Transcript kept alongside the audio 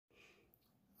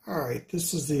Alright,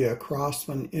 this is the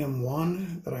Crosman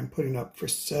M1 that I'm putting up for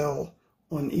sale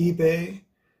on eBay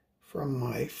from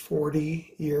my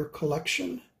 40-year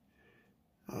collection.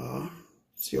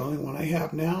 It's the only one I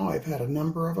have now. I've had a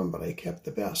number of them, but I kept the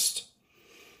best.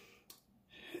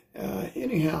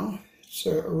 Anyhow, it's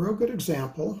a real good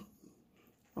example.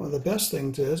 One of the best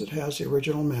things is it has the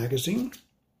original magazine.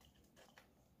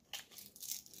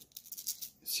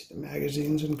 See, the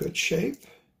magazine's in good shape.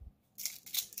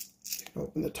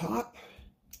 Open the top.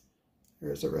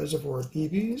 There's a reservoir of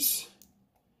BBs.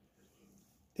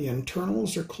 The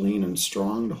internals are clean and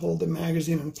strong to hold the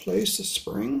magazine in place, the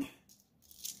spring.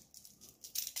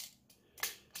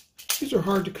 These are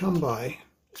hard to come by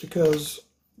because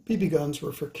BB guns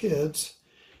were for kids,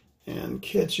 and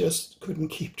kids just couldn't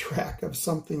keep track of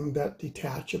something that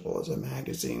detachable as a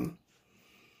magazine.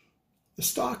 The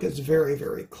stock is very,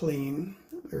 very clean.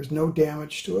 There's no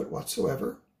damage to it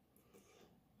whatsoever.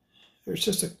 There's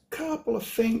just a couple of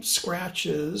faint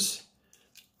scratches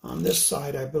on this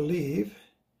side, I believe.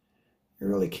 You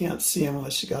really can't see them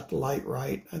unless you got the light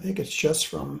right. I think it's just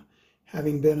from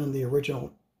having been in the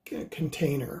original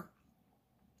container.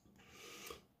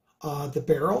 The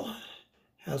barrel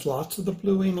has lots of the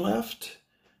bluing left.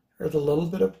 There's a little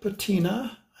bit of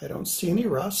patina. I don't see any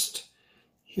rust.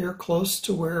 Here close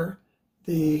to where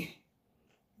the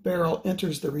barrel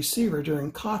enters the receiver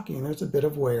during cocking, there's a bit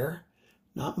of wear.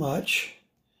 Not much.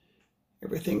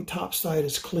 Everything topside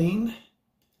is clean.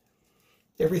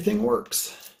 Everything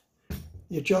works.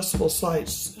 The adjustable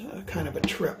sight's kind of a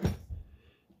trip.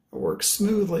 It works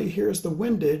smoothly. Here's the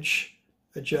windage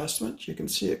adjustment. You can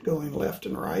see it going left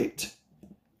and right.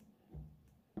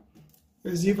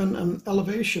 There's even an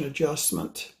elevation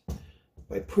adjustment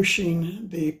by pushing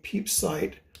the peep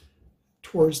sight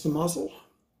towards the muzzle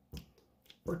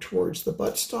or towards the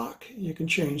buttstock. You can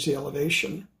change the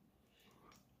elevation.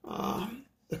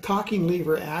 The cocking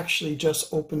lever actually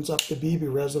just opens up the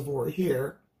BB reservoir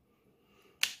here.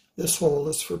 This hole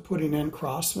is for putting in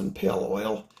Crosman pale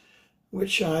oil,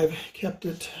 which I've kept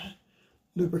it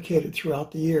lubricated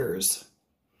throughout the years.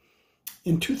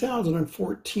 In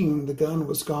 2014, the gun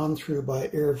was gone through by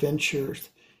Air Ventures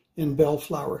in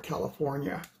Bellflower,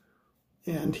 California,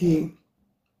 and he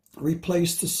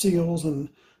replaced the seals and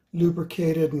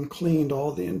lubricated and cleaned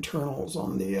all the internals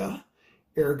on the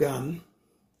air gun.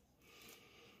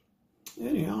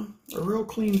 Anyhow, a real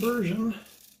clean version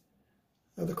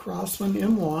of the Crosman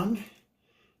M1.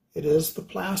 It is the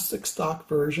plastic stock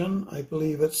version. I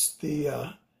believe it's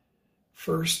the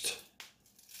first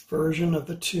version of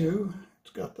the two.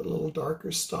 It's got the little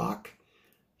darker stock.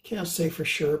 Can't say for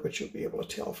sure, but you'll be able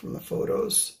to tell from the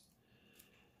photos.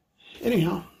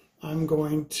 Anyhow, I'm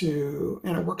going to,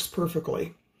 and it works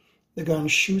perfectly. The gun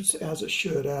shoots as it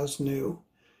should, as new.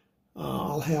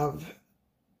 I'll have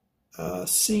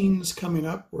scenes coming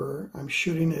up where I'm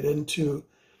shooting it into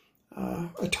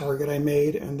a target I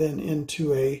made and then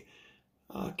into a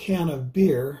can of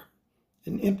beer,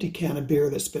 an empty can of beer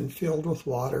that's been filled with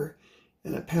water,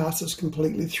 and it passes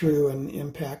completely through and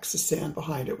impacts the sand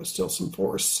behind it with still some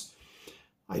force.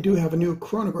 I do have a new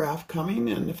chronograph coming,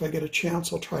 and if I get a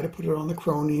chance I'll try to put it on the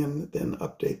Chrony and then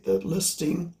update the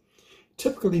listing.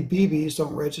 Typically BBs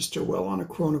don't register well on a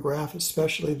chronograph,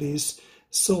 especially these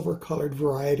silver-colored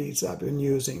varieties I've been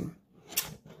using.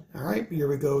 All right, here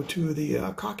we go to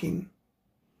the cocking.